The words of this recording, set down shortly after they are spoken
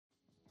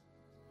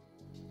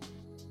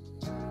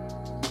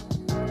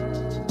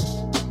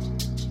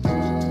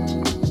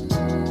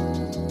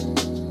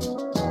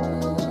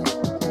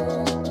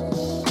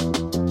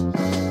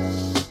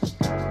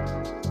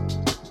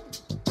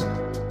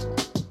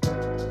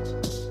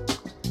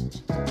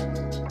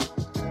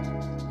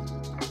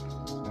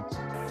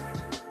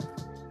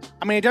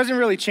I mean, it doesn't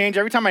really change.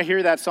 Every time I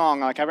hear that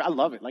song, I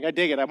love it. I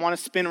dig it. I want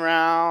to spin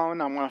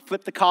around. I want to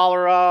flip the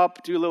collar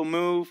up, do a little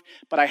move.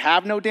 But I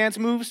have no dance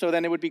moves, so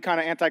then it would be kind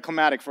of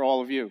anticlimactic for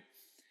all of you.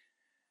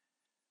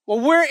 Well,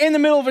 we're in the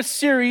middle of a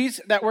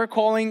series that we're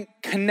calling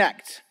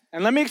Connect.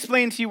 And let me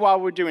explain to you why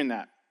we're doing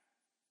that.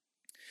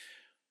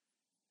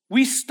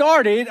 We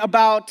started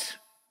about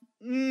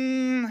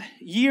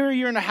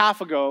year and a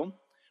half ago.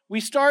 We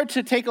started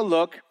to take a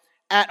look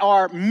at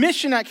our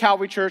mission at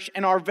Calvary Church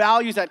and our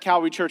values at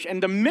Calvary Church.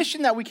 And the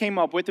mission that we came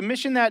up with, the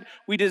mission that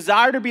we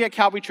desire to be at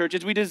Calvary Church,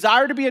 is we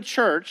desire to be a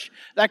church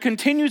that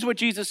continues what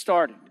Jesus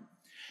started.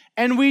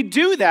 And we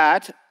do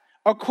that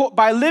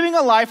by living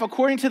a life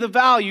according to the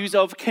values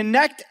of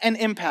connect and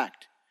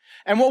impact.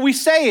 And what we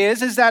say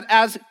is that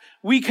as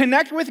we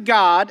connect with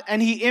God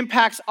and He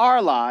impacts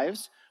our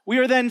lives, we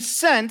are then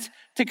sent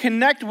to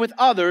connect with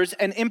others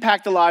and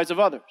impact the lives of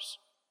others.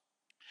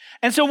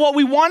 And so what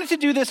we wanted to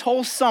do this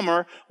whole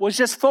summer was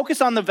just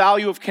focus on the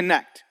value of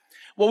connect.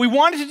 What we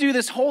wanted to do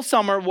this whole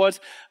summer was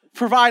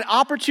provide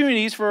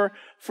opportunities for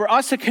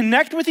us to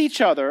connect with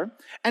each other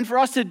and for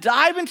us to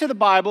dive into the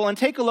Bible and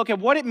take a look at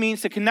what it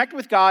means to connect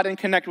with God and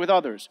connect with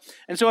others.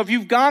 And so if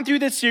you've gone through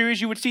this series,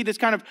 you would see this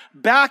kind of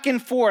back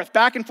and forth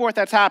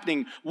that's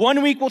happening.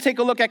 One week we'll take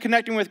a look at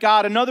connecting with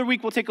God. Another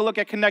week we'll take a look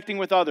at connecting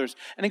with others.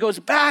 And it goes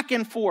back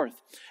and forth.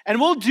 And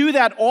we'll do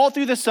that all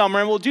through the summer,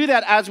 and we'll do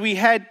that as we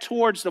head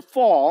towards the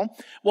fall.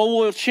 Well,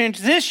 we'll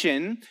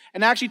transition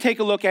and actually take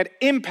a look at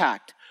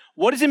impact.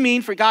 What does it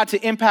mean for God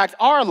to impact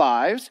our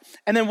lives?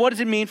 And then what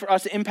does it mean for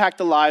us to impact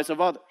the lives of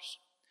others?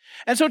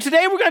 And so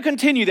today we're going to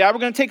continue that. We're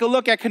going to take a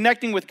look at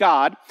connecting with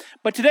God.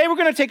 But today we're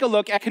going to take a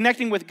look at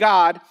connecting with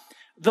God,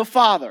 the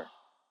Father.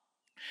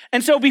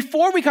 And so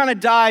before we kind of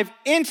dive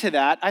into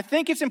that, I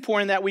think it's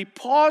important that we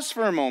pause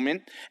for a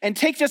moment and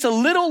take just a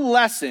little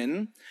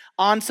lesson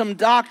on some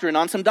doctrine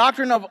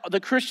of the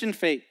Christian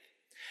faith.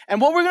 And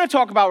what we're going to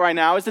talk about right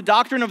now is the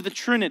doctrine of the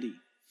Trinity.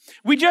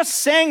 We just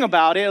sang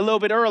about it a little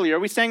bit earlier.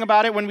 We sang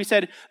about it when we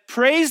said,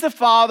 praise the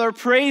Father,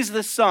 praise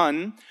the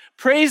Son,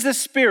 praise the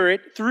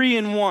Spirit, 3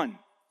 in 1.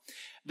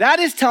 That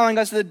is telling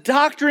us the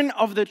doctrine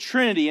of the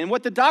Trinity. And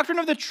what the doctrine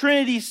of the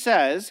Trinity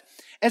says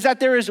is that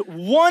there is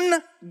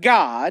one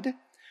God,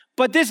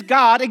 but this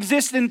God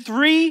exists in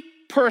 3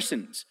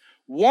 persons.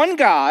 One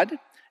God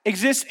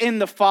exists in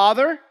the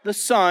Father, the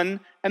Son,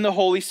 and the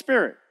Holy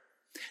Spirit.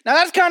 Now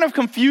that's kind of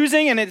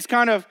confusing and it's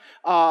kind of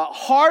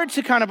hard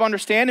to kind of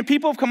understand. And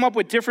people have come up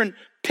with different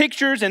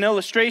pictures and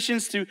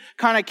illustrations to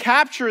kind of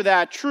capture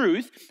that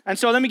truth. And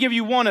so let me give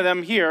you one of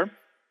them here.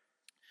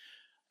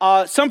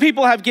 Some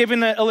people have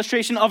given an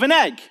illustration of an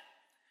egg.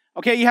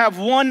 Okay, you have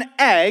one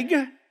egg,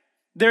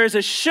 there's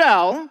a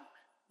shell,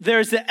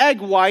 there's the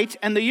egg white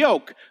and the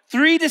yolk.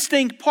 3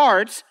 distinct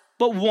parts,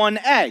 but one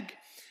egg.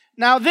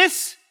 Now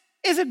this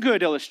is a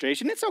good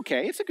illustration. It's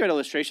okay, it's a good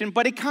illustration,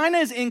 but it kind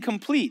of is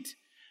incomplete.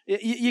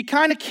 You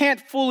kind of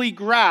can't fully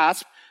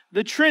grasp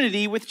the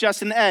Trinity with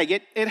just an egg.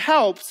 It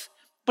helps,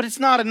 but it's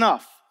not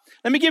enough.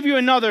 Let me give you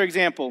another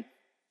example.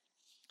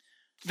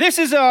 This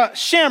is a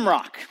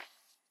shamrock.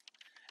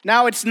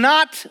 Now, it's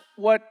not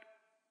what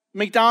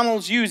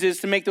McDonald's uses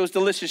to make those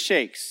delicious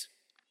shakes.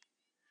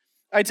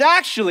 It's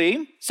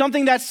actually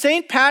something that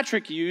St.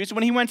 Patrick used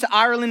when he went to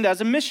Ireland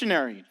as a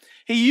missionary.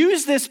 He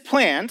used this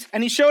plant,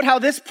 and he showed how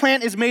this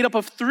plant is made up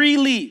of 3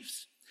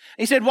 leaves.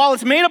 He said, while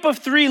it's made up of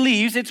 3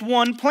 leaves, it's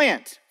one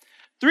plant.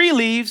 3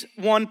 leaves,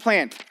 1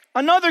 plant.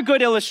 Another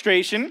good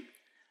illustration,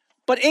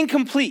 but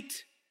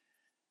incomplete.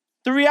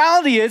 The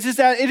reality is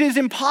that it is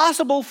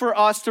impossible for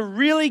us to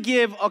really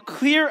give a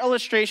clear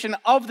illustration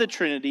of the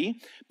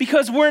Trinity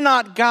because we're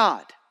not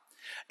God.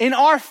 In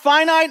our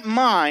finite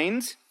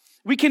minds,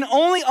 we can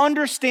only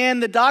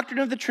understand the doctrine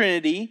of the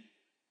Trinity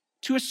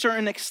to a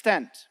certain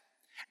extent.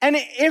 And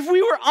if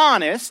we were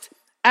honest,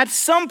 at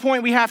some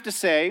point we have to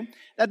say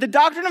that the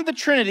doctrine of the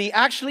Trinity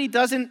actually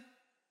doesn't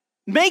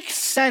make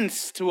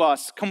sense to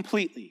us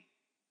completely.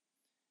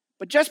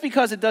 But just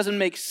because it doesn't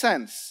make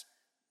sense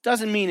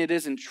doesn't mean it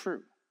isn't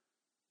true.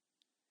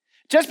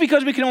 Just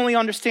because we can only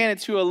understand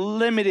it to a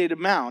limited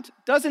amount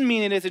doesn't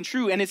mean it isn't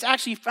true. And it's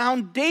actually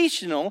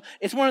foundational.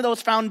 It's one of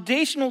those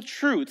foundational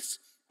truths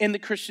in the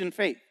Christian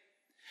faith.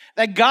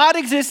 That God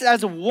exists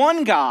as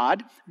one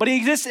God, but He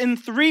exists in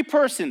 3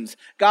 persons.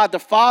 God the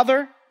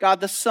Father,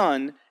 God the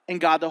Son, and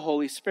God the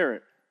Holy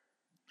Spirit.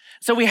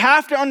 So we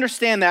have to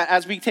understand that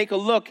as we take a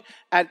look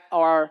at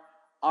our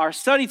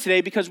study today,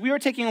 because we are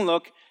taking a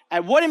look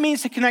at what it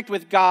means to connect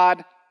with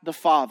God the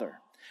Father.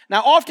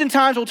 Now,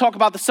 oftentimes we'll talk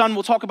about the Son,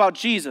 we'll talk about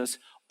Jesus,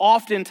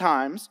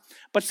 oftentimes,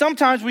 but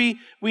sometimes we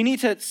need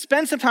to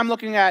spend some time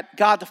looking at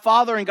God the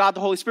Father and God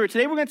the Holy Spirit.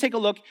 Today we're going to take a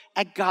look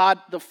at God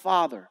the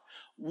Father.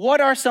 What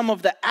are some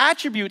of the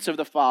attributes of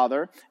the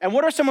Father, and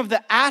what are some of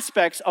the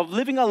aspects of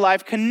living a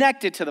life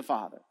connected to the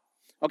Father?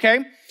 Okay?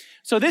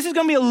 So this is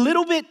going to be a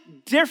little bit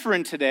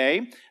different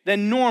today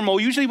than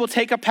normal. Usually we'll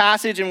take a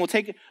passage and we'll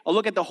take a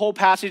look at the whole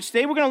passage.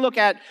 Today we're going to look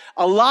at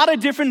a lot of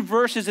different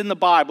verses in the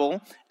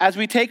Bible as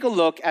we take a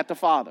look at the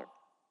Father.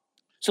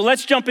 So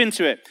let's jump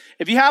into it.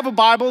 If you have a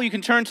Bible, you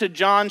can turn to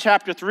John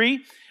chapter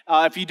 3.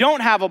 If you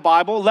don't have a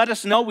Bible, let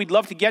us know. We'd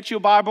love to get you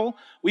a Bible.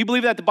 We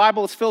believe that the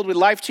Bible is filled with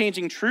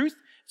life-changing truth,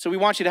 so we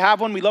want you to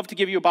have one. We'd love to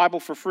give you a Bible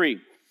for free.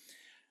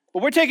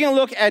 But we're taking a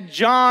look at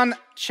John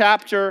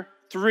chapter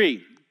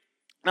 3.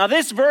 Now,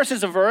 this verse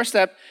is a verse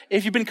that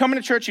if you've been coming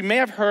to church, you may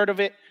have heard of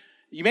it.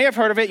 You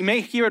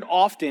may hear it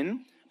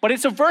often. But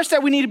it's a verse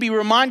that we need to be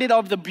reminded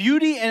of the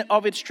beauty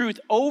of its truth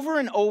over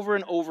and over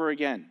and over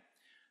again.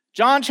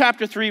 John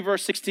chapter 3,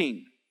 verse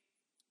 16.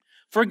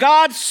 For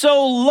God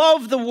so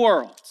loved the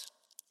world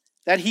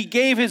that he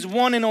gave his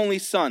one and only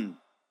Son,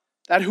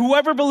 that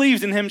whoever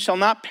believes in him shall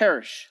not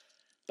perish,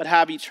 but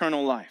have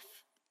eternal life.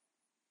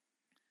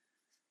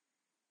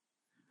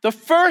 The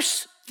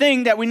first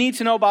thing that we need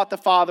to know about the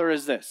Father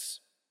is this.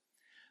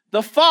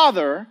 The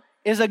Father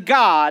is a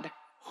God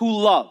who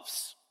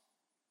loves.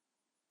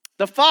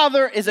 The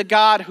Father is a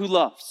God who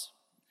loves.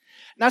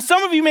 Now,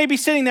 some of you may be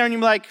sitting there and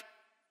you're like,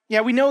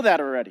 yeah, we know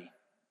that already.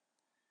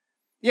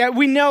 Yeah,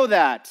 we know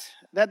that.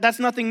 That's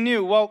nothing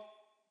new. Well,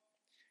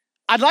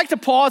 I'd like to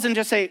pause and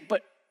just say,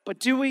 but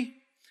do we?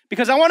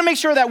 Because I want to make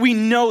sure that we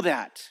know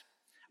that.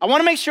 I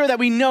want to make sure that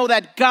we know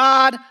that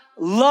God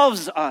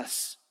loves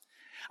us.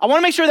 I want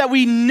to make sure that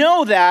we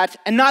know that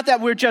and not that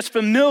we're just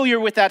familiar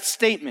with that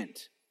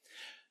statement.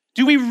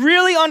 Do we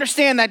really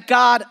understand that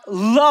God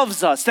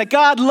loves us, that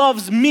God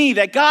loves me,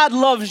 that God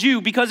loves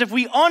you? Because if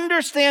we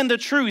understand the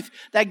truth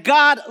that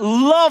God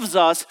loves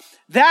us,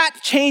 that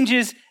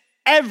changes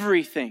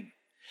everything.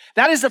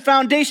 That is the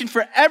foundation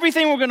for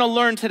everything we're going to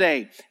learn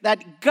today,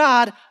 that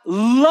God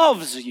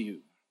loves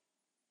you.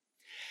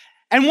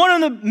 And one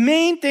of the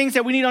main things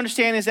that we need to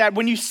understand is that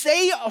when you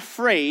say a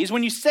phrase,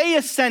 when you say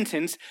a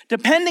sentence,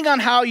 depending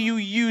on how you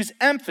use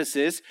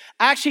emphasis,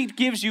 actually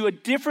gives you a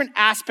different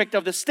aspect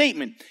of the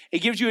statement. It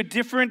gives you a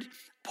different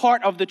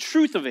part of the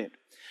truth of it.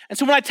 And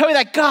so when I tell you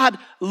that God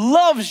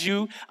loves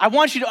you, I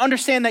want you to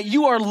understand that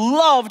you are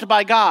loved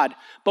by God.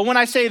 But when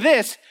I say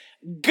this,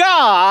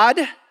 God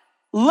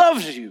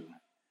loves you,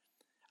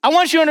 I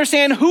want you to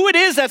understand who it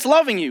is that's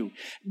loving you.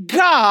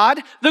 God,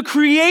 the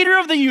creator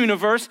of the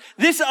universe,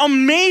 this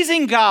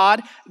amazing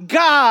God,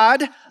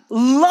 God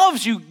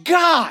loves you.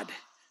 God.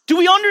 Do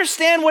we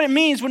understand what it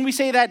means when we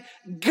say that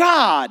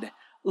God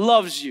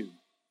loves you?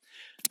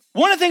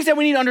 One of the things that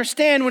we need to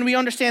understand when we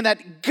understand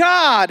that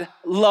God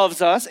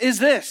loves us is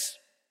this.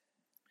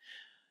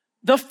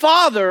 The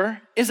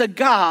Father is a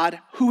God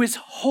who is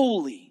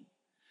holy.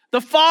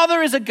 The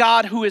Father is a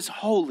God who is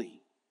holy.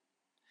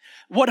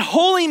 What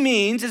holy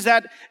means is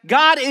that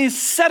God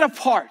is set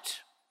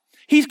apart.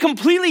 He's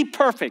completely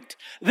perfect.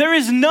 There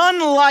is none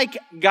like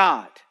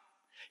God.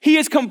 He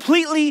is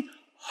completely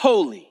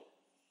holy.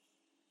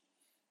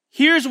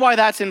 Here's why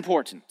that's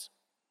important.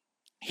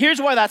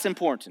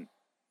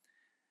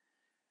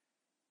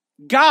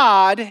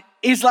 God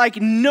is like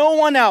no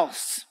one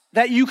else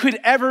that you could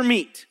ever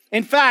meet.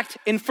 In fact,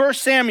 in 1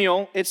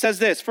 Samuel, it says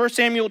this, 1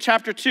 Samuel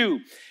chapter 2,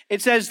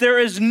 it says, there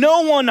is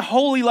no one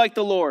holy like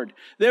the Lord.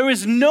 There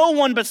is no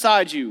one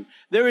beside you.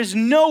 There is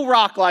no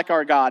rock like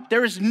our God.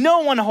 There is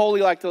no one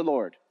holy like the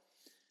Lord.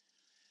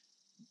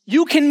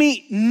 You can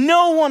meet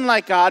no one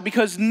like God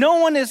because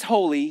no one is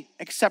holy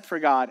except for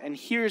God. And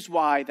here's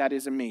why that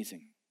is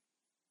amazing.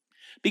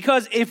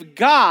 Because if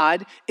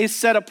God is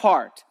set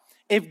apart,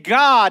 if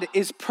God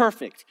is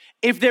perfect,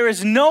 if there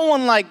is no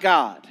one like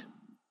God,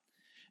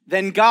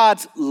 then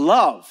God's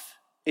love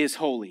is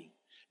holy.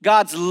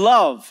 God's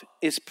love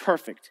is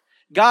perfect.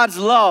 God's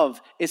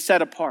love is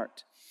set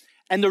apart.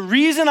 And the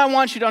reason I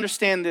want you to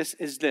understand this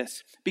is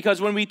this. Because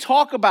when we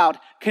talk about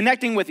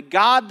connecting with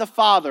God the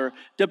Father,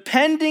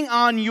 depending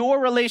on your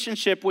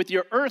relationship with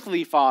your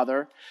earthly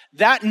father,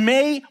 that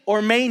may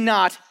or may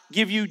not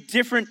give you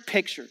different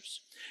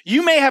pictures.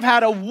 You may have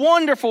had a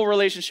wonderful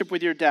relationship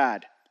with your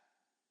dad.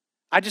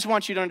 I just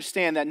want you to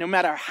understand that no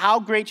matter how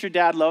great your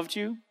dad loved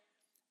you,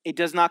 it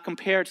does not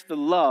compare to the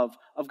love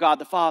of God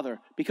the Father,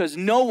 because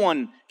no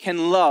one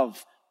can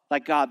love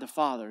like God the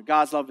Father.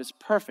 God's love is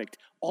perfect.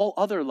 All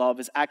other love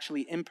is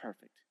actually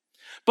imperfect.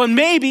 But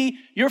maybe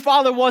your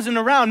father wasn't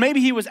around.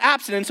 Maybe he was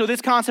absent, and so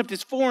this concept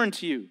is foreign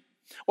to you.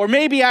 Or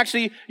maybe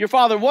actually your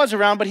father was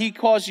around, but he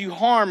caused you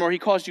harm or he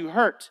caused you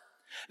hurt.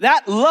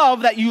 That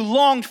love that you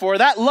longed for,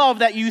 that love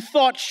that you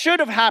thought should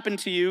have happened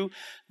to you,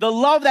 the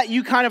love that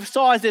you kind of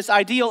saw as this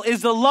ideal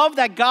is the love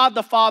that God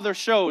the Father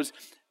shows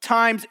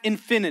times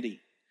infinity.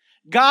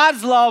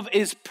 God's love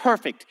is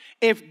perfect.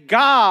 If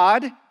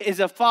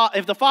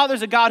the Father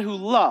is a God who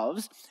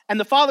loves, and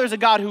the Father is a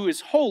God who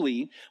is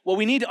holy, what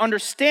we need to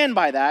understand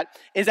by that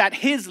is that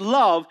his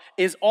love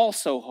is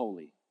also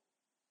holy.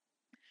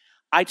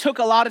 I took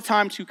a lot of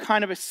time to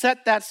kind of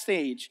set that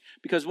stage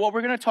because what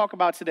we're going to talk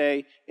about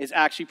today is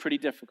actually pretty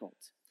difficult.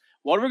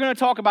 What we're going to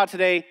talk about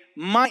today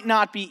might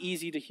not be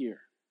easy to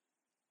hear.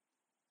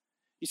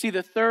 You see,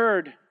 the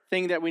third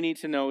thing that we need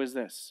to know is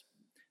this.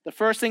 The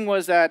first thing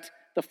was that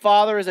the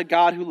Father is a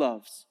God who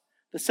loves.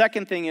 The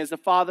second thing is the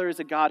Father is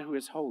a God who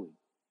is holy.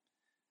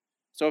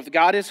 So if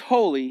God is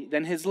holy,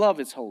 then his love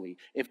is holy.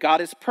 If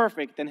God is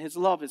perfect, then his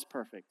love is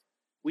perfect.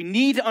 We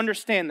need to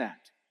understand that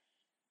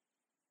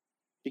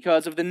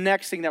because of the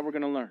next thing that we're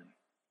going to learn.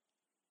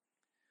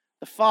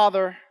 The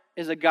Father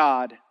is a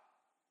God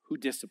who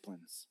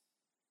disciplines.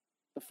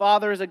 The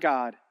Father is a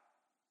God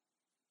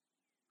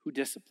who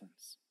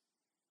disciplines.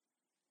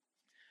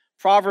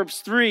 Proverbs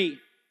 3,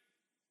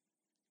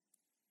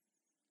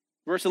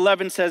 verse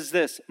 11 says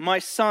this, "My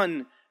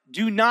son,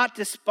 do not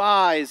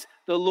despise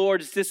the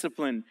Lord's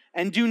discipline,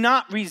 and do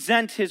not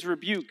resent his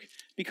rebuke,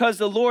 because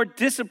the Lord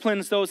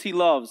disciplines those he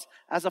loves,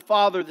 as a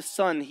father the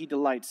son he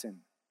delights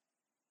in."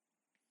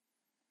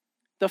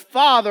 The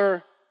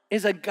Father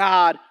is a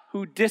God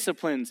who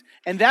disciplines,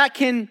 and that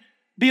can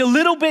be a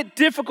little bit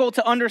difficult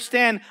to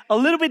understand, a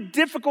little bit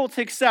difficult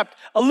to accept,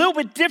 a little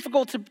bit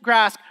difficult to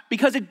grasp,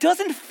 because it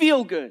doesn't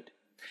feel good.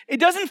 It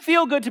doesn't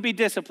feel good to be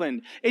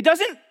disciplined. It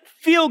doesn't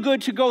feel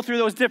good to go through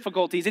those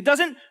difficulties. It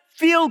doesn't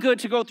feel good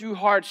to go through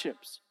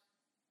hardships.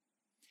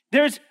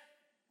 There's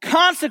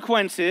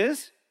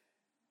consequences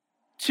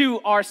to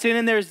our sin,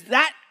 and there's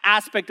that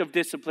aspect of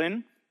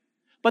discipline.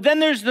 But then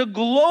there's the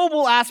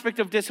global aspect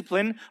of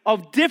discipline,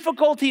 of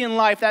difficulty in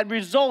life that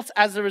results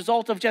as a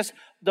result of just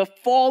the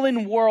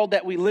fallen world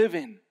that we live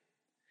in.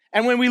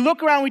 And when we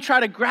look around, we try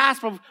to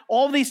grasp of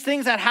all these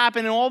things that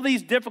happen and all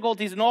these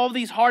difficulties and all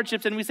these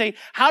hardships, and we say,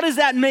 how does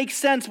that make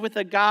sense with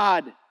a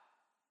God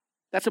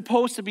that's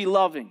supposed to be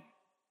loving?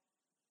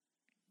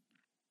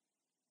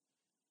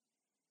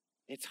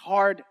 It's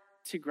hard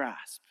to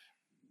grasp.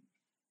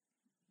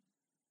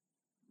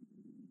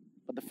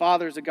 But the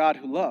Father is a God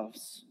who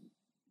loves.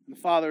 And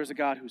the Father is a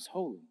God who's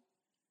holy.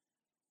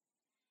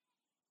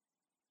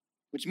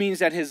 Which means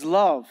that his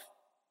love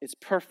is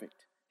perfect.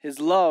 His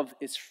love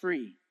is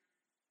free.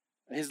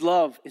 His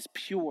love is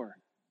pure.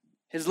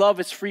 His love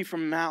is free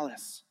from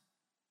malice.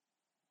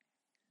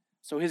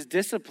 So his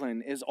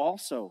discipline is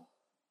also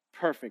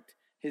perfect.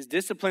 His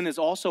discipline is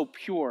also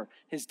pure.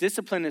 His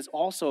discipline is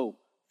also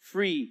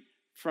free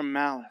from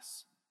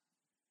malice.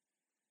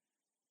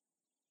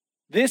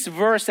 This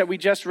verse that we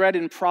just read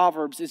in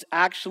Proverbs is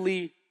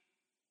actually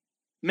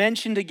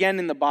mentioned again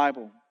in the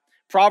Bible.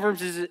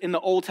 Proverbs is in the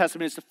Old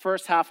Testament. It's the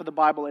first half of the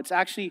Bible. It's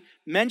actually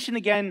mentioned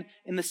again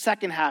in the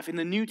second half, in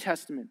the New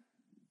Testament.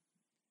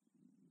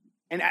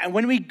 And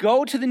when we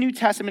go to the New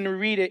Testament and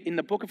read it in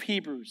the book of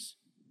Hebrews,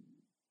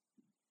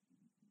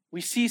 we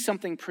see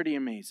something pretty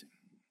amazing.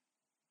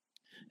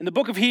 In the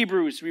book of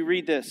Hebrews, we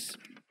read this.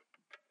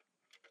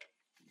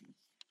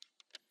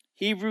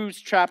 Hebrews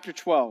chapter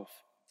 12.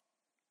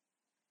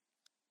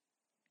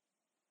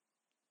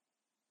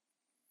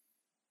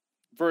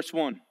 Verse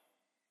 1.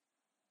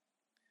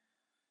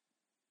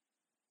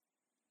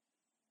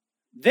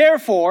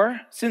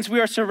 Therefore, since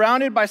we are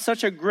surrounded by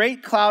such a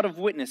great cloud of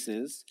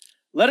witnesses,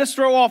 let us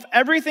throw off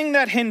everything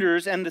that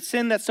hinders and the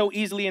sin that so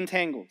easily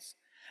entangles.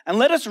 And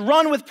let us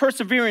run with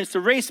perseverance the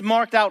race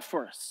marked out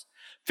for us,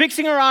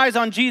 fixing our eyes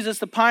on Jesus,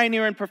 the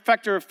pioneer and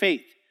perfecter of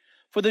faith.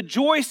 For the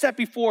joy set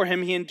before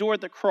him, he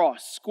endured the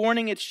cross,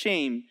 scorning its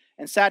shame,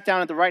 and sat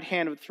down at the right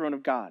hand of the throne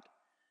of God.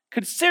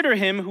 Consider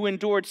him who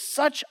endured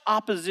such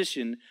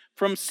opposition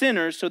from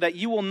sinners, so that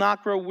you will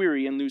not grow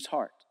weary and lose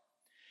heart.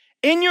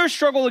 In your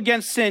struggle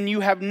against sin,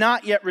 you have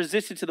not yet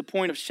resisted to the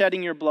point of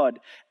shedding your blood.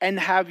 And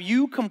have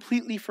you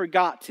completely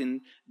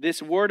forgotten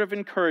this word of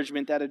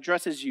encouragement that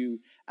addresses you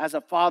as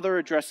a father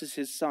addresses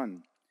his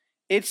son?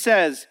 It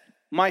says,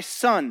 "My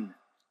son,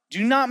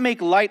 do not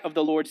make light of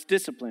the Lord's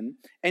discipline,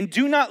 and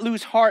do not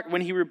lose heart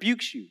when he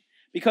rebukes you,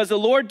 because the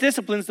Lord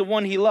disciplines the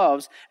one he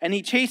loves, and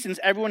he chastens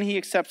everyone he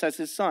accepts as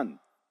his son."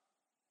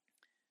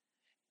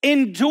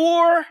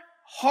 Endure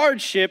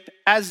hardship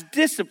as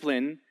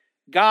discipline.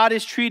 God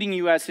is treating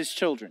you as his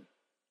children.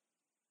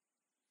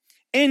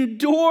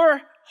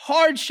 Endure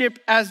hardship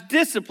as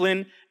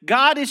discipline.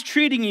 God is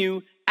treating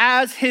you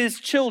as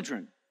his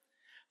children.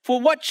 For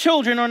what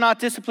children are not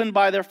disciplined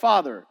by their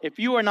father? If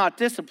you are not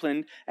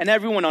disciplined, and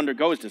everyone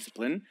undergoes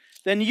discipline,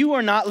 then you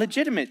are not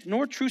legitimate,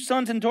 nor true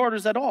sons and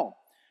daughters at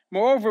all.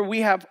 Moreover, we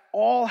have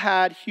all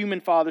had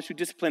human fathers who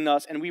disciplined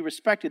us, and we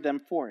respected them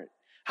for it.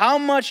 How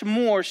much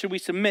more should we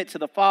submit to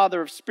the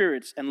Father of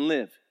spirits and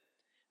live?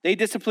 They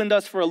disciplined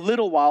us for a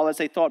little while as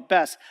they thought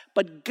best,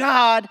 but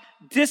God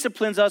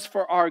disciplines us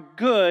for our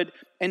good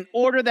in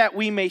order that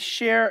we may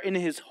share in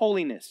his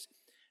holiness.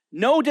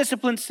 No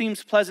discipline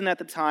seems pleasant at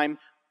the time,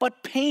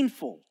 but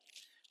painful.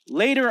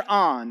 Later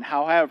on,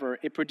 however,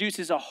 it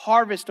produces a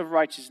harvest of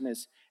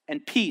righteousness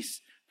and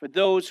peace for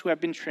those who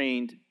have been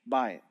trained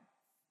by it.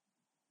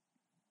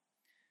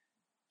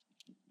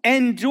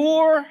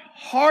 Endure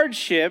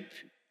hardship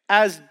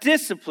as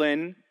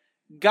discipline.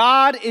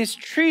 God is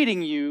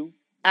treating you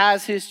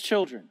as his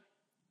children.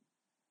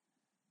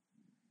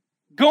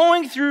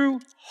 Going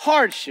through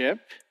hardship,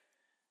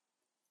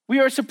 we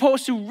are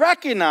supposed to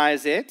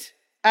recognize it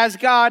as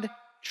God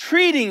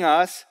treating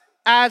us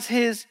as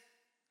his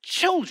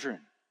children.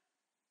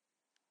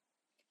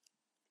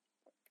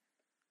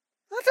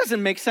 That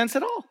doesn't make sense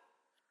at all.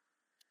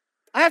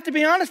 I have to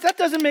be honest, that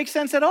doesn't make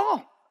sense at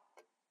all.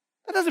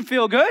 That doesn't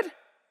feel good.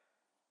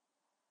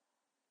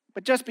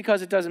 But just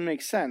because it doesn't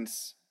make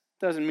sense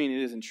doesn't mean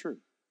it isn't true.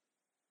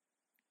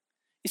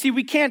 You see,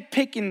 we can't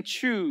pick and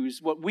choose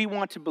what we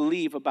want to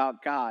believe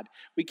about God.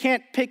 We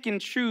can't pick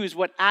and choose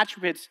what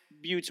attributes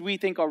attributes we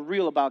think are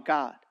real about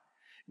God.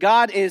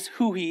 God is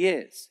who he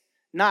is,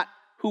 not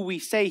who we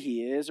say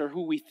he is or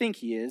who we think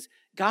he is.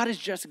 God is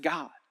just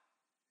God.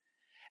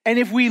 And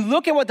if we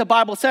look at what the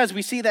Bible says,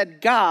 we see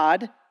that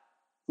God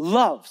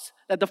loves,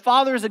 that the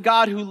Father is a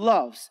God who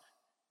loves.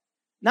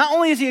 Not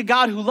only is he a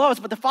God who loves,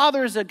 but the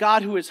Father is a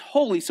God who is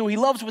holy. So he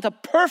loves with a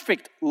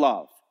perfect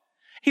love.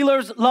 He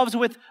loves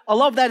with a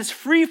love that is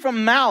free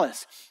from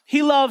malice.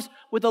 He loves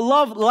with a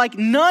love like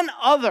none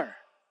other.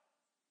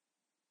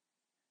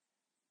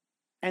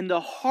 And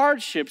the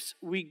hardships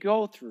we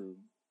go through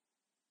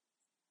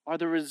are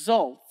the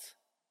result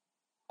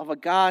of a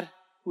God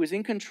who is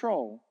in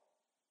control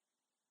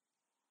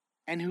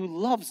and who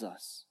loves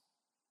us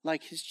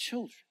like his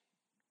children.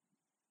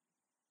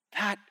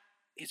 That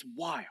is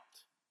wild.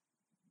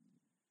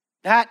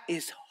 That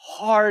is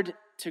hard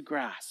to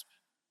grasp.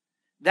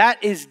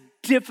 That is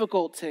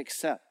difficult to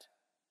accept.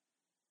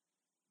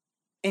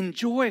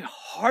 Enjoy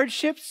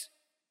hardships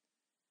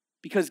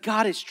because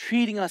God is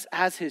treating us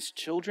as his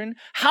children.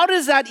 How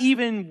does that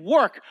even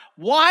work?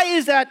 Why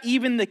is that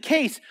even the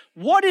case?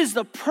 What is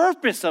the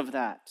purpose of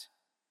that?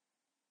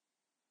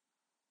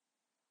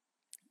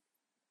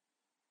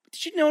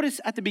 Did you notice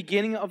at the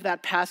beginning of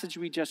that passage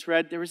we just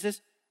read, there was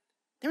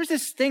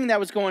this thing that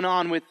was going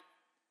on with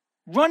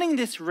running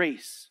this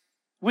race,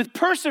 with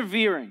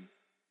persevering,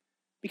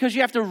 because you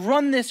have to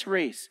run this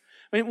race.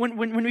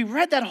 When we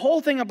read that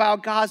whole thing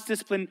about God's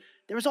discipline,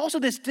 there was also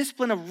this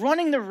discipline of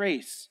running the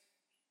race.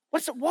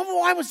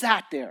 Why was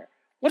that there?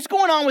 What's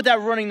going on with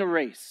that running the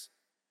race?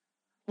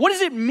 What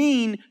does it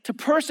mean to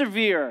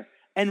persevere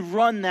and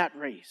run that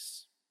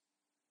race?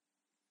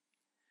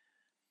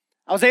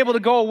 I was able to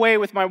go away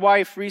with my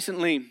wife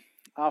recently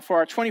for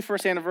our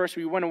 21st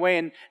anniversary. We went away,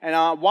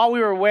 and while we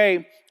were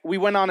away, we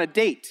went on a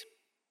date.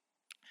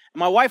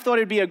 My wife thought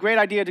it'd be a great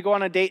idea to go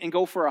on a date and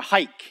go for a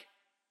hike.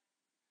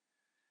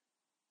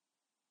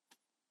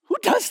 Who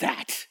does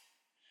that?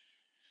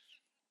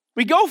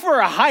 We go for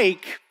a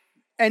hike,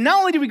 and not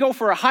only did we go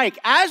for a hike,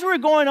 as we're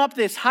going up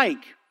this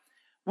hike,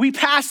 we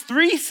pass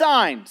 3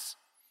 signs.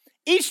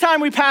 Each time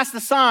we pass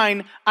the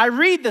sign, I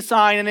read the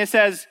sign, and it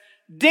says,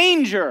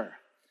 "Danger.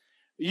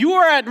 You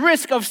are at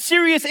risk of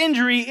serious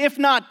injury, if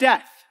not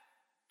death."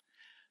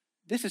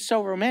 This is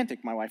so romantic.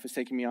 My wife is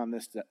taking me on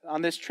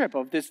this trip,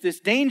 of this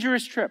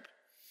dangerous trip.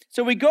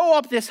 So we go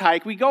up this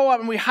hike. We go up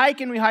and we hike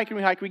and we hike and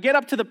we hike. We get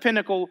up to the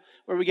pinnacle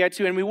where we get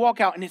to, and we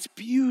walk out, and it's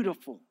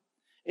beautiful.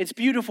 It's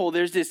beautiful.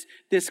 There's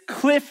this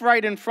cliff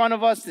right in front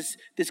of us,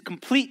 this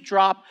complete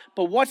drop.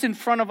 But what's in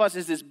front of us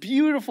is this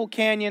beautiful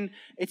canyon.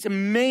 It's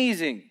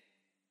amazing.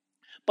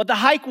 But the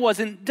hike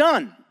wasn't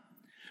done.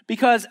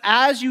 Because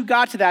as you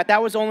got to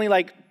that was only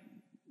like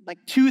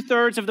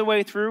 2/3 of the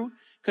way through,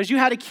 because you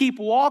had to keep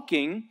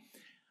walking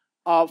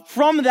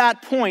from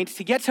that point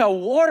to get to a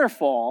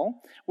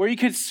waterfall where you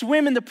could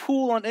swim in the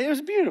pool. It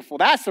was beautiful.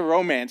 That's the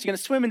romance. You're going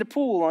to swim in the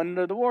pool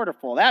under the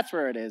waterfall. That's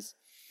where it is.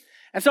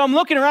 And so I'm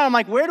looking around. I'm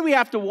like, where do we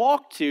have to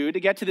walk to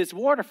get to this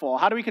waterfall?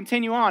 How do we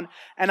continue on?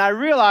 And I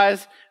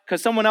realized,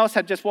 because someone else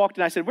had just walked,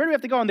 and I said, where do we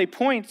have to go? And they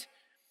point,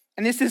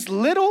 and it's this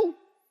little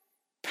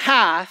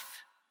path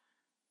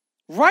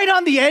right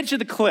on the edge of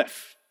the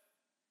cliff.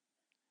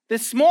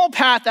 This small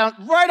path out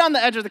right on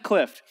the edge of the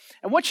cliff.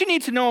 And what you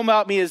need to know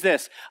about me is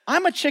this.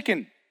 I'm a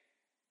chicken.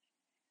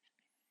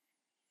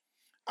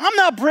 I'm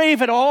not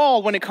brave at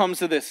all when it comes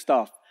to this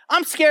stuff.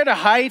 I'm scared of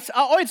heights.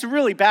 Oh, it's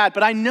really bad.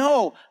 But I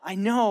know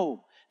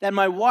that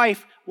my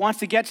wife wants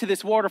to get to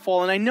this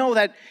waterfall. And I know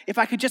that if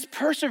I could just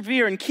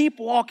persevere and keep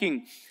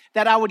walking,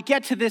 that I would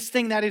get to this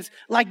thing that is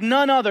like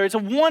none other. It's a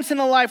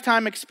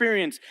once-in-a-lifetime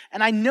experience.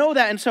 And I know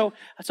that. And so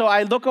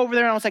I look over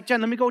there, and I was like,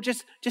 Jen, let me go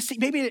just see.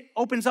 Maybe it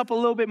opens up a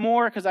little bit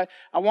more, because I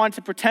wanted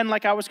to pretend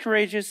like I was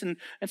courageous. And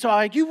so I'm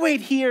like, you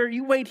wait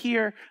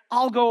here.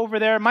 I'll go over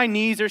there. My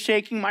knees are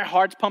shaking. My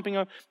heart's pumping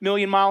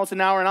 1,000,000 miles an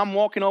hour. And I'm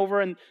walking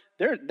over, and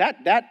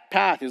that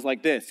path is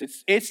like this.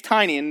 It's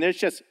tiny, and there's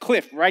just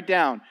cliff right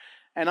down.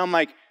 And I'm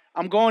like,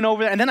 I'm going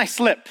over there. And then I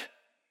slip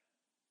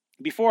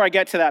before I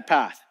get to that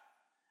path.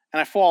 And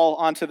I fall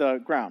onto the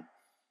ground.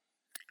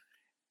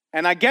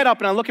 And I get up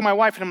and I look at my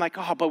wife and I'm like,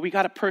 oh, but we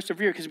got to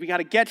persevere because we got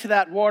to get to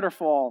that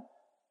waterfall.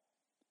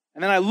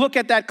 And then I look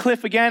at that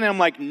cliff again and I'm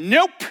like,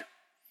 nope,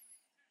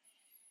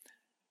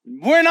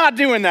 we're not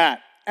doing that.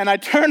 And I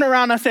turned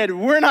around and I said,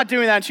 we're not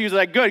doing that. And she was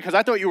like, good, because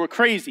I thought you were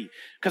crazy,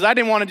 because I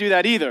didn't want to do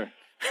that either.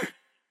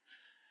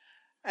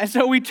 And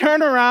so we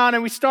turn around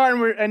and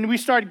we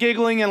start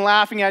giggling and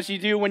laughing, as you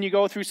do when you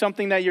go through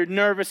something that you're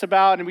nervous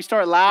about. And we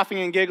start laughing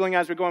and giggling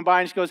as we're going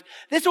by. And she goes,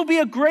 this will be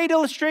a great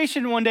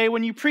illustration one day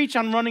when you preach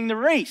on running the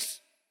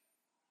race.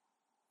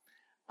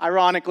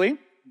 Ironically.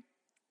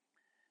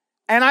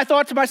 And I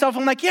thought to myself,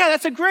 I'm like, yeah,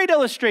 that's a great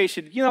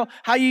illustration. You know,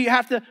 how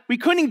we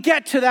couldn't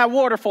get to that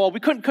waterfall.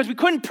 Because we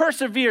couldn't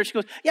persevere. She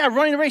goes, yeah,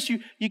 running the race,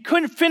 you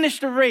couldn't finish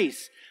the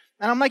race.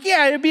 And I'm like,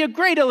 yeah, it'd be a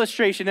great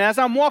illustration. And as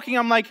I'm walking,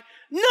 I'm like,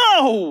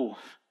 no,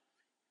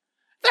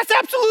 that's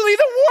absolutely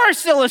the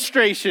worst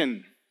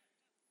illustration.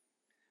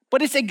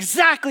 But it's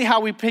exactly how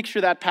we picture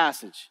that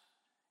passage.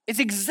 It's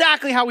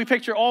exactly how we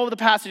picture all of the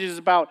passages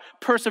about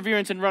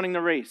perseverance and running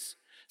the race.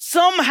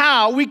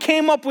 Somehow we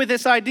came up with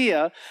this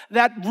idea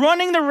that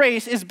running the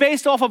race is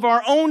based off of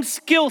our own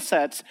skill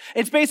sets.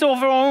 It's based off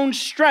of our own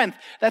strength.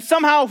 That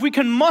somehow if we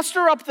can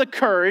muster up the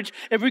courage,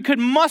 if we could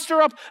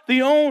muster up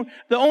the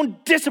own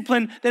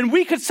discipline, then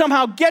we could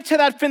somehow get to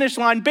that finish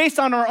line based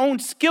on our own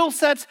skill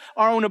sets,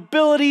 our own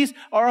abilities,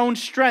 our own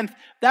strength.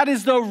 That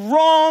is the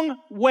wrong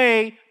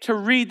way to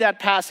read that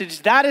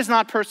passage. That is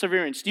not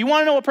perseverance. Do you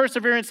want to know what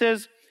perseverance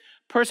is?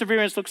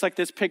 Perseverance looks like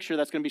this picture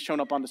that's going to be shown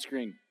up on the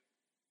screen.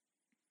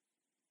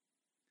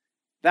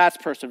 That's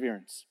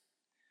perseverance.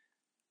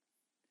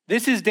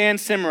 This is Dan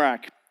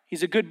Simrak.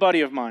 He's a good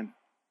buddy of mine.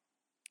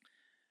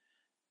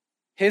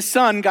 His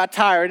son got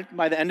tired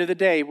by the end of the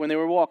day when they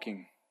were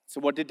walking.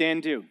 So what did Dan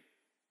do?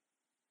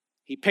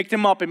 He picked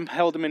him up and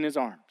held him in his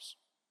arms.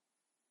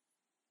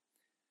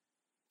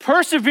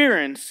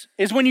 Perseverance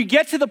is when you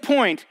get to the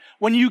point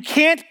when you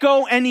can't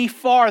go any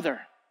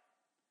farther.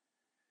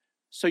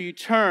 So you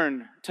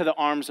turn to the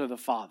arms of the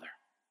Father.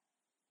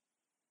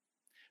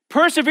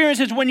 Perseverance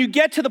is when you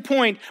get to the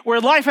point where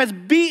life has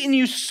beaten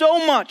you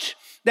so much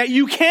that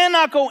you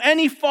cannot go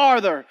any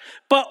farther,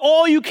 but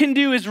all you can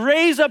do is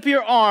raise up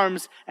your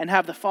arms and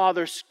have the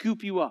Father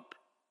scoop you up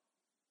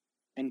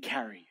and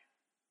carry you.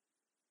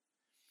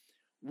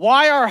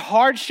 Why are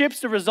hardships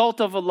the result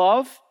of a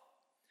love?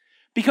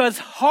 Because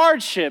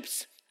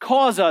hardships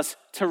cause us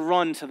to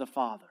run to the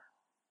Father.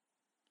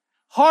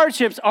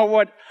 Hardships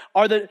are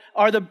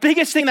the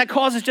biggest thing that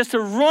causes us just to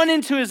run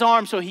into his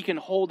arms so he can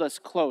hold us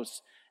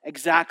close,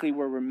 exactly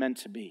where we're meant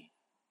to be.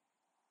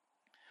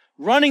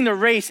 Running the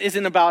race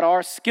isn't about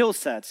our skill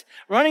sets.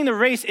 Running the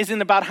race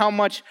isn't about how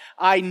much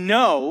I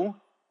know.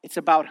 It's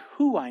about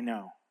who I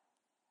know.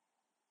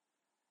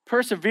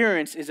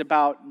 Perseverance is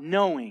about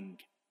knowing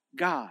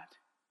God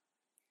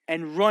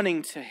and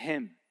running to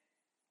him.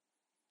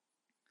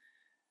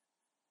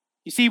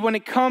 You see, when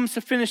it comes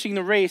to finishing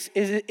the race,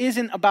 it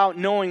isn't about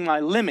knowing my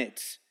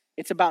limits.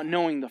 It's about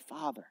knowing the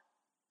Father.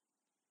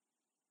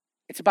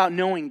 It's about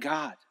knowing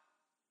God.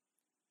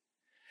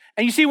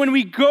 And you see, when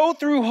we go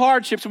through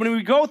hardships, when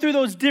we go through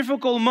those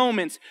difficult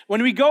moments,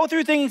 when we go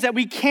through things that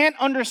we can't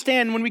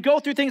understand, when we go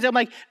through things that I'm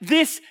like,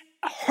 this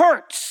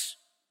hurts,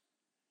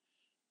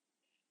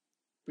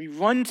 we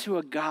run to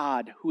a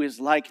God who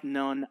is like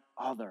none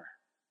other.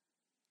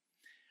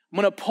 I'm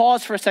going to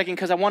pause for a second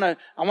because I want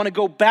to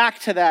go back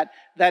to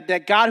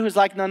that God who is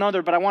like none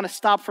other, but I want to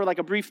stop for like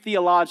a brief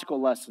theological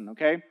lesson,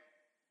 okay?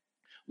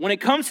 When it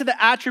comes to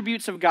the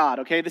attributes of God,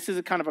 okay, this is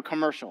a kind of a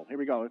commercial. Here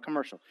we go, a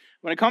commercial.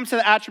 When it comes to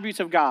the attributes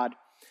of God,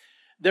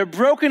 they're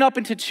broken up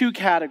into two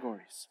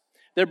categories.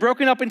 They're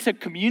broken up into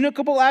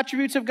communicable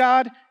attributes of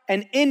God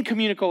and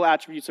incommunicable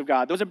attributes of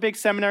God. Those are big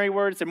seminary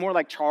words. They're more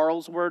like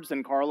Charles words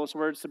than Carlos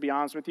words, to be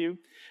honest with you.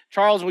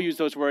 Charles will use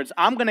those words.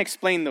 I'm going to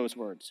explain those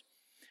words.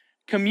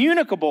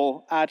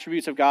 Communicable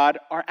attributes of God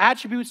are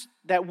attributes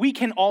that we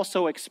can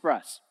also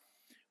express.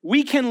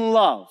 We can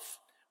love.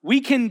 We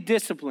can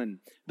discipline.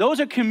 Those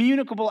are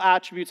communicable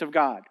attributes of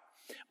God.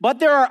 But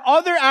there are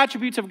other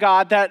attributes of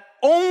God that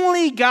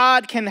only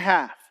God can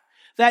have,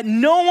 that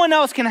no one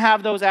else can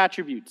have those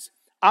attributes.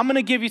 I'm going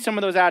to give you some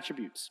of those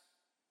attributes.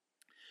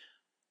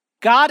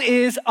 God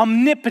is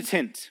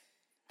omnipotent.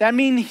 That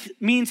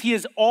means he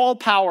is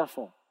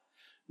all-powerful.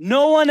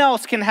 No one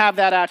else can have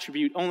that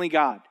attribute, only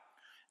God.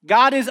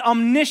 God is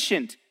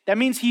omniscient. That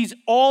means he's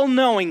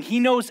all-knowing. He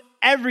knows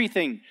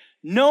everything.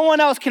 No one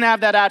else can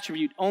have that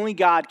attribute. Only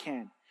God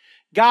can.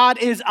 God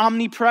is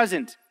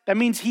omnipresent. That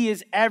means he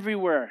is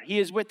everywhere. He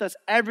is with us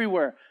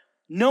everywhere.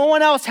 No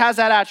one else has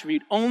that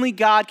attribute. Only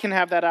God can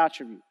have that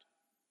attribute.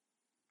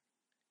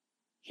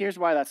 Here's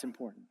why that's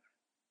important.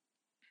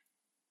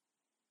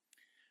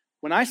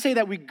 When I say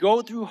that we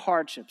go through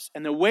hardships,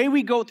 and the way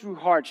we go through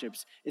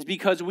hardships is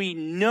because we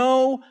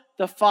know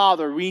the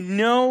Father. We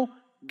know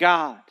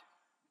God.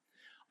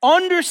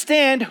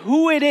 Understand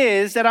who it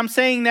is that I'm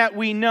saying that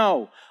we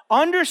know.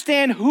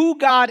 Understand who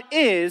God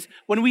is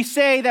when we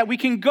say that we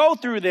can go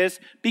through this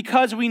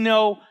because we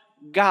know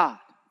God.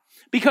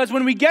 Because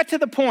when we get to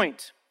the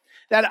point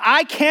that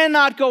I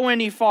cannot go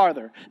any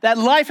farther, that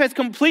life has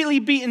completely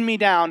beaten me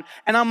down,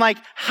 and I'm like,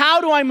 how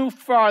do I move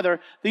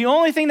farther? The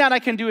only thing that I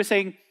can do is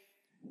say,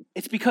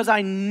 it's because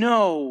I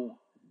know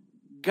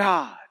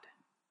God.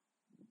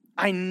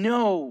 I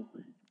know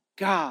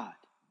God.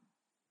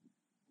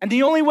 And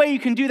the only way you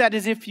can do that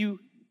is if you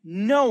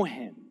know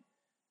him.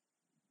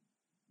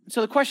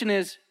 So the question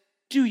is,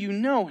 do you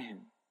know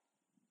him?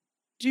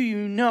 Do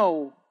you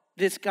know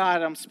this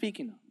God I'm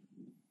speaking of?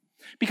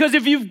 Because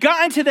if you've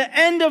gotten to the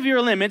end of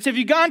your limits, if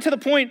you've gotten to the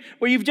point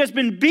where you've just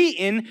been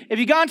beaten, if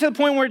you've gotten to the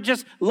point where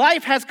just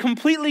life has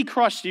completely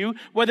crushed you,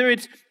 whether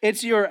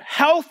it's your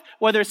health,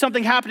 whether it's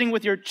something happening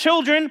with your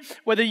children,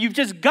 whether you've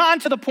just gotten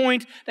to the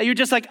point that you're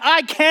just like,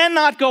 I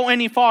cannot go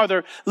any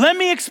farther, let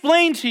me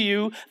explain to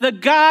you the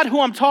God who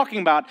I'm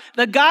talking about.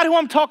 The God who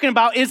I'm talking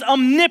about is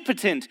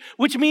omnipotent,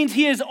 which means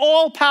he is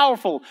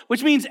all-powerful,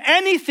 which means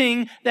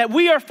anything that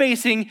we are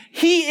facing,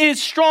 he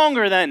is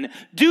stronger than.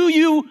 Do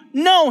you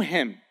know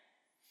him?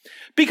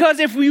 Because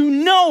if you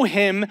know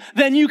him,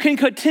 then you can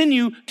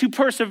continue to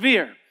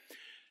persevere.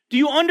 Do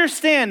you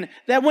understand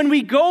that when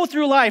we go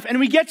through life and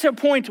we get to a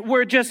point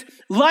where just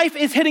life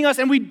is hitting us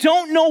and we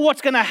don't know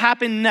what's going to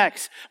happen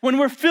next, when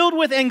we're filled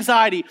with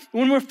anxiety,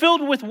 when we're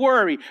filled with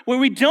worry, when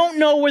we don't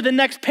know where the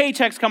next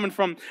paycheck's coming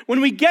from,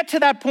 when we get to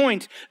that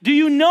point, do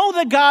you know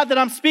the God that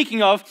I'm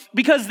speaking of?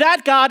 Because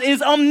that God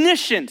is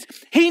omniscient.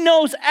 He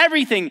knows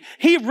everything.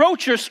 He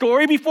wrote your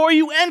story before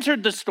you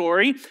entered the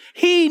story.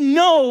 He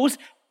knows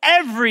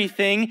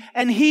everything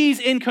and he's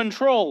in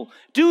control.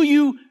 Do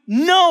you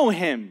know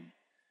him?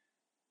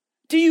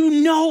 Do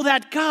you know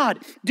that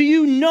God? Do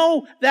you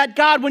know that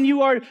God when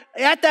you are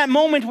at that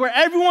moment where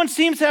everyone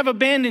seems to have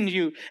abandoned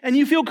you and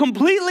you feel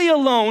completely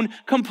alone,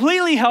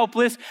 completely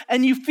helpless,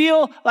 and you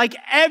feel like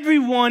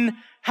everyone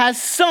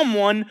has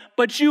someone,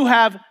 but you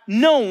have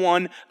no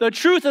one? The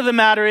truth of the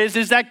matter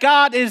is that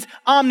God is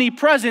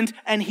omnipresent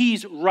and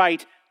he's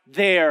right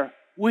there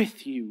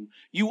with you.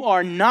 You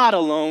are not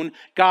alone.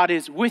 God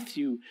is with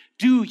you.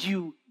 Do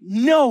you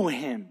know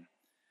him?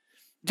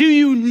 Do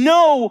you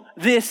know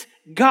this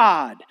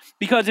God?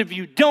 Because if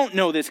you don't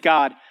know this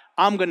God,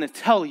 I'm going to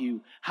tell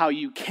you how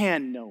you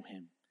can know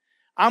him.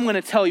 I'm going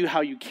to tell you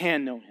how you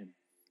can know him.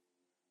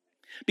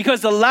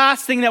 Because the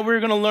last thing that we're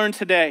going to learn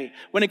today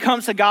when it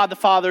comes to God the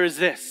Father is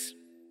this.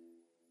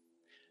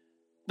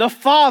 The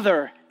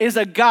Father is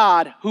a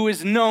God who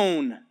is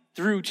known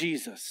through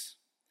Jesus.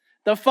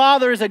 The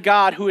Father is a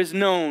God who is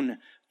known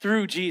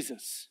through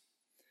Jesus.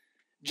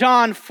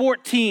 John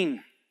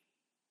 14,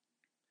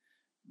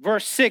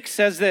 verse 6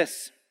 says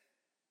this.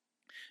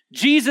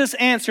 Jesus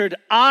answered,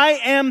 I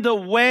am the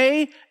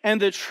way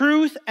and the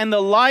truth and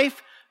the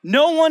life.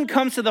 No one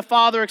comes to the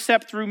Father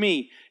except through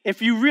me.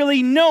 If you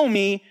really know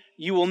me,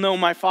 you will know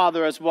my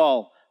Father as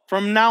well.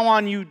 From now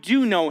on, you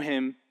do know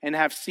him and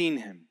have seen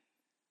him.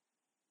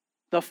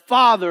 The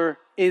Father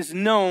is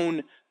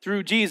known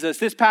through Jesus.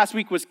 This past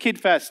week was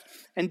Kid Fest,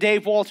 and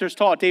Dave Walters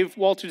taught. Dave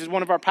Walters is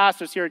one of our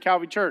pastors here at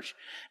Calvary Church,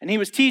 and he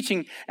was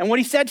teaching, and what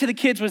he said to the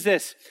kids was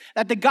this,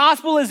 that the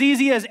gospel is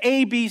easy as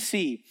A, B,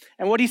 C.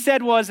 And what he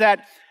said was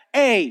that,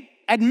 A,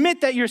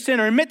 admit that you're a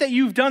sinner. Admit that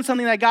you've done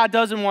something that God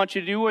doesn't want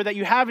you to do, or that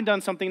you haven't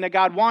done something that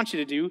God wants you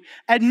to do.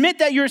 Admit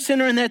that you're a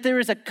sinner and that there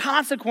is a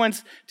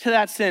consequence to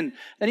that sin.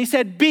 Then he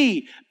said,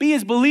 B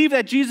is believe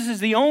that Jesus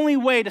is the only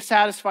way to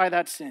satisfy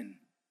that sin.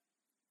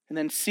 And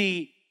then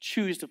C,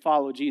 choose to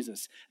follow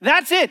Jesus.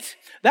 That's it.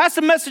 That's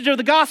the message of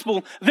the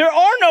gospel. There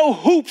are no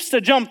hoops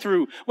to jump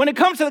through. When it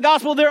comes to the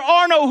gospel, there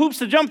are no hoops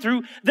to jump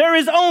through. There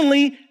is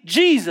only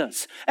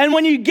Jesus. And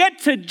when you get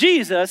to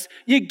Jesus,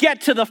 you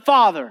get to the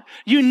Father.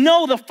 You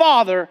know the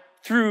Father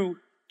through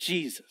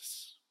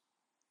Jesus.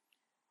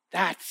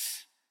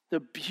 That's the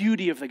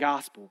beauty of the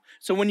gospel.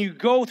 So when you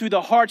go through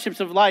the hardships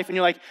of life and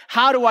you're like,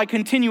 how do I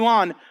continue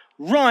on?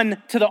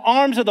 Run to the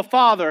arms of the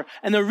Father.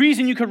 And the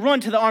reason you could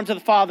run to the arms of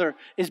the Father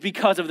is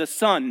because of the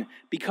Son,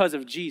 because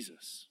of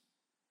Jesus.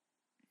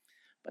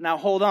 But now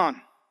hold on.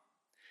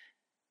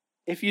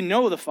 If you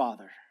know the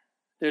Father,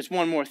 there's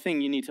one more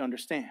thing you need to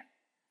understand.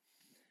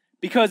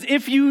 Because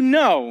if you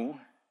know,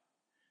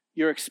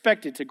 you're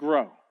expected to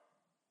grow.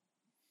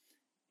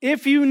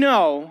 If you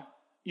know,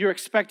 you're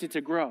expected to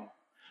grow.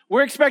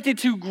 We're expected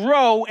to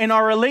grow in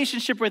our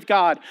relationship with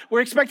God. We're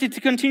expected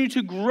to continue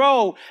to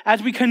grow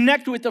as we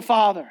connect with the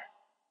Father.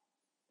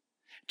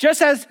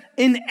 Just as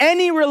in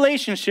any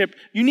relationship,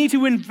 you need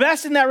to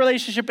invest in that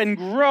relationship and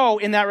grow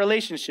in that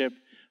relationship,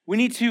 we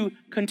need to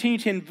continue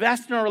to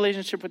invest in our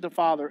relationship with the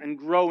Father and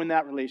grow in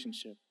that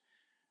relationship.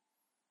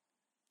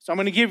 So I'm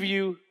going to give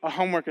you a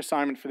homework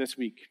assignment for this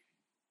week.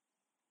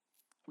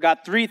 I've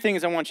got 3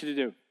 things I want you to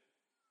do.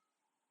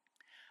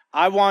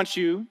 I want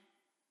you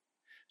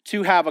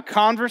to have a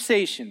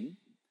conversation,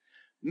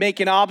 make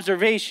an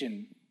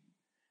observation,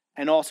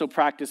 and also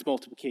practice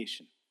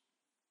multiplication.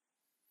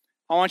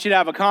 I want you to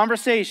have a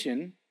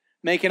conversation,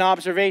 make an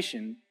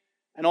observation,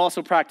 and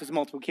also practice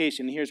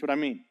multiplication. And here's what I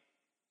mean.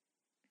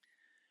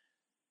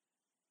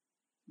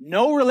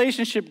 No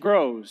relationship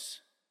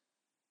grows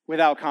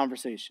without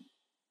conversation.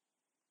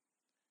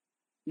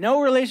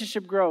 No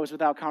relationship grows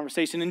without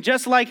conversation. And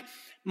just like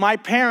my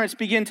parents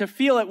begin to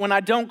feel it when I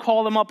don't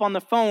call them up on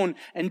the phone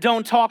and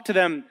don't talk to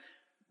them,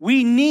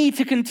 we need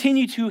to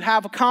continue to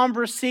have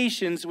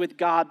conversations with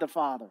God the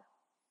Father.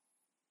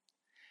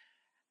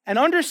 And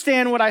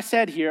understand what I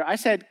said here. I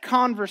said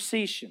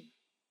conversation.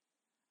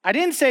 I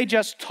didn't say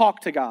just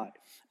talk to God.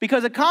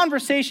 Because a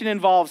conversation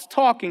involves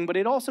talking, but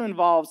it also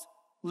involves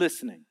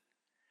listening.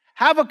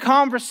 Have a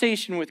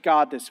conversation with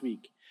God this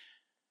week.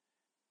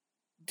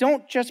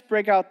 Don't just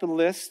break out the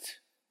list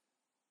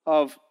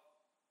of,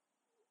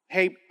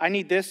 hey, I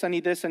need this, I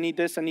need this, I need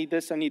this, I need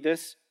this, I need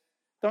this.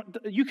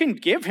 You can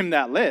give him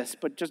that list,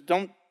 but just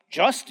don't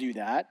just do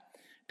that.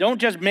 Don't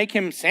just make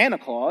him Santa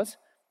Claus.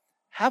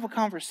 Have a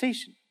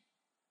conversation.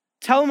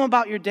 Tell him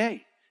about your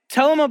day.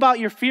 Tell him about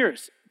your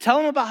fears. Tell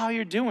him about how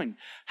you're doing.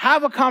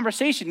 Have a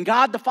conversation.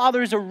 God the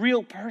Father is a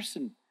real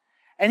person,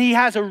 and he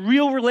has a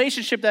real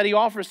relationship that he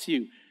offers to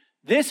you.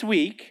 This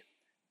week,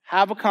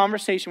 have a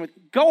conversation with,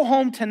 go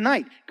home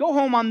tonight. Go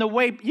home on the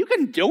way. You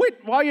can do it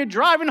while you're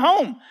driving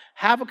home.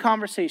 Have a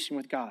conversation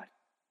with God.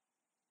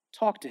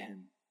 Talk to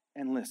him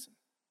and listen.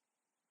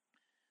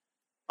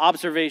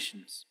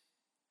 observations.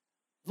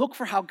 Look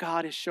for how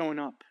God is showing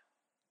up.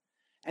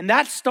 And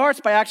that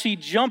starts by actually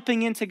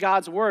jumping into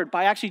God's word,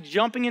 by actually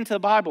jumping into the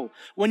Bible.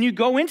 When you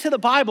go into the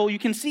Bible, you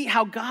can see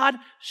how God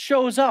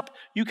shows up.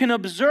 You can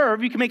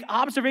observe, you can make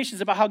observations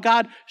about how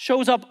God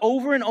shows up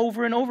over and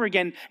over and over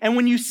again. And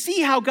when you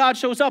see how God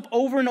shows up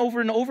over and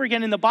over and over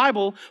again in the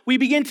Bible, we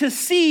begin to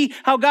see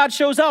how God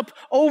shows up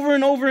over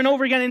and over and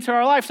over again into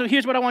our life. So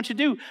here's what I want you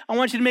to do. I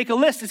want you to make a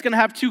list. It's going to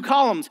have 2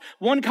 columns.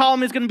 One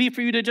column is going to be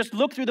for you to just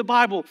look through the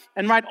Bible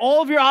and write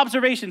all of your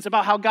observations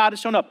about how God has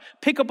shown up.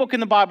 Pick a book in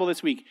the Bible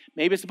this week.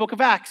 Maybe it's the book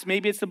of Acts.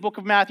 Maybe it's the book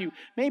of Matthew.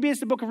 Maybe it's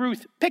the book of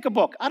Ruth. Pick a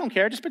book. I don't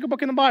care. Just pick a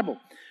book in the Bible.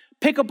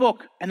 Pick a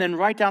book and then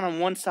write down on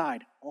one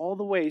side all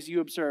the ways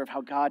you observe how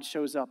God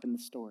shows up in the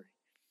story.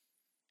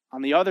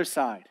 On the other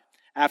side,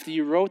 after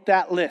you wrote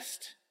that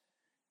list,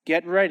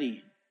 get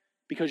ready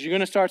because you're going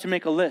to start to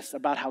make a list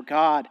about how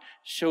God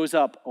shows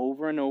up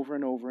over and over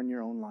and over in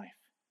your own life.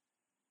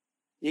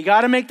 You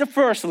got to make the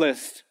first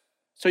list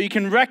so you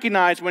can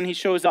recognize when he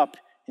shows up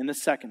in the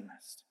second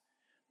list.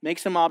 Make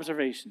some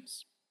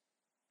observations.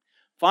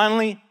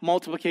 Finally,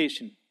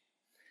 multiplication.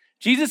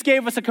 Jesus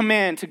gave us a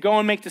command to go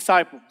and make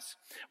disciples.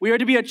 We are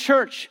to be a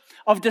church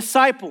of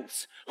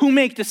disciples who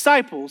make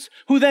disciples,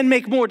 who then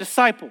make more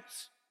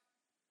disciples.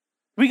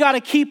 We got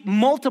to keep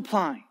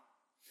multiplying.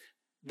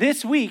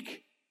 This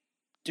week,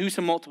 do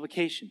some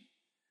multiplication.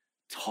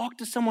 Talk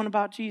to someone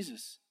about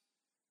Jesus.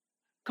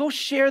 Go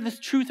share the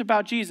truth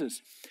about Jesus.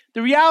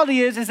 The reality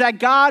is that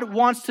God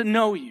wants to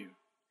know you.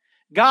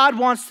 God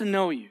wants to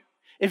know you.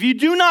 If you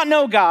do not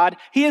know God,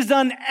 he has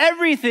done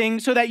everything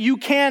so that you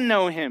can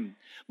know him.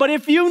 But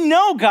if you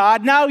know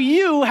God, now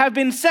you have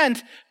been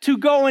sent to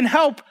go and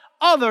help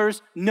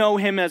others know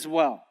him as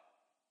well.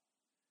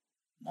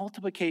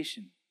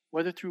 Multiplication,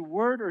 whether through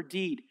word or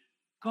deed,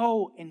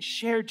 go and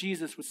share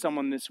Jesus with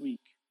someone this week.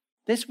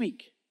 This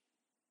week.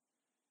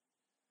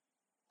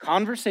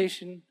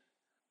 Conversation,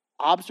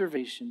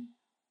 observation,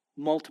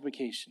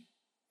 multiplication.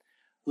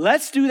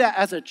 Let's do that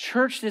as a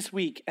church this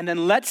week, and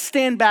then let's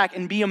stand back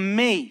and be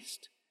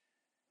amazed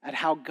at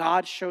how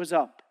God shows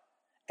up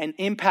and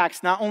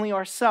impacts not only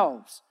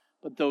ourselves,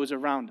 but those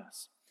around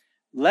us.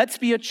 Let's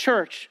be a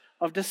church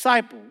of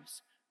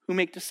disciples who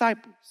make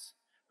disciples,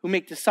 who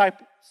make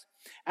disciples.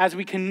 As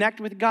we connect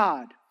with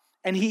God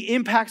and he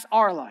impacts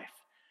our life,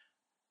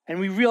 and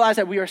we realize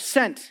that we are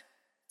sent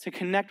to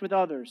connect with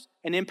others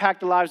and impact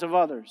the lives of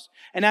others.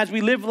 And as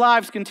we live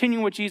lives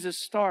continuing what Jesus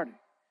started,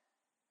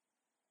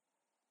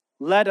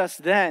 let us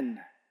then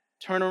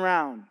turn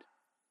around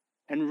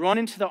and run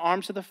into the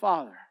arms of the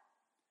Father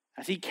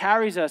as he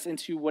carries us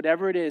into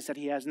whatever it is that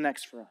he has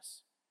next for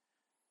us.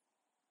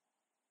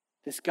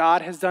 This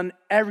God has done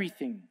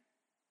everything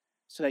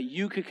so that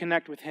you could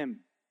connect with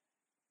him.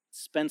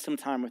 Spend some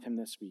time with him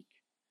this week.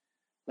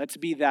 Let's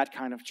be that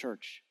kind of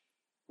church.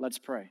 Let's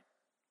pray.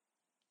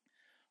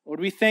 Lord,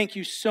 we thank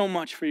you so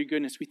much for your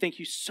goodness. We thank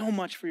you so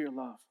much for your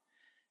love.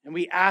 And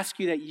we ask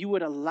you that you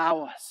would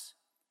allow us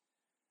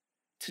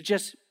to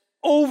just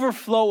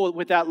overflow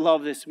with that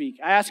love this week.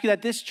 I ask you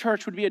that this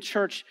church would be a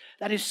church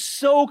that is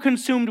so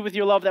consumed with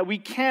your love that we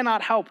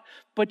cannot help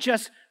but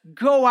just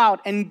go out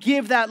and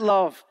give that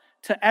love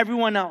to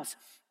everyone else.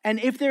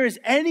 And if there is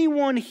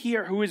anyone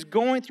here who is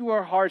going through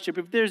a hardship,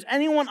 if there's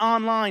anyone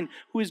online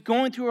who is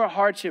going through a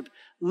hardship,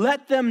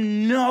 let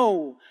them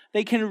know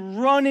they can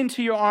run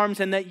into your arms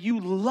and that you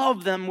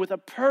love them with a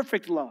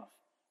perfect love.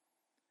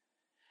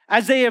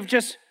 As they have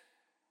just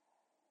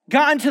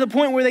gotten to the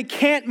point where they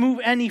can't move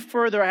any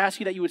further, I ask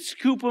you that you would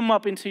scoop them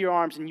up into your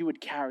arms and you would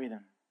carry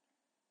them.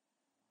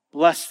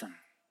 Bless them.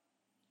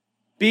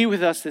 Be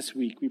with us this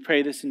week. We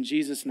pray this in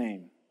Jesus'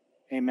 name.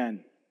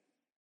 Amen.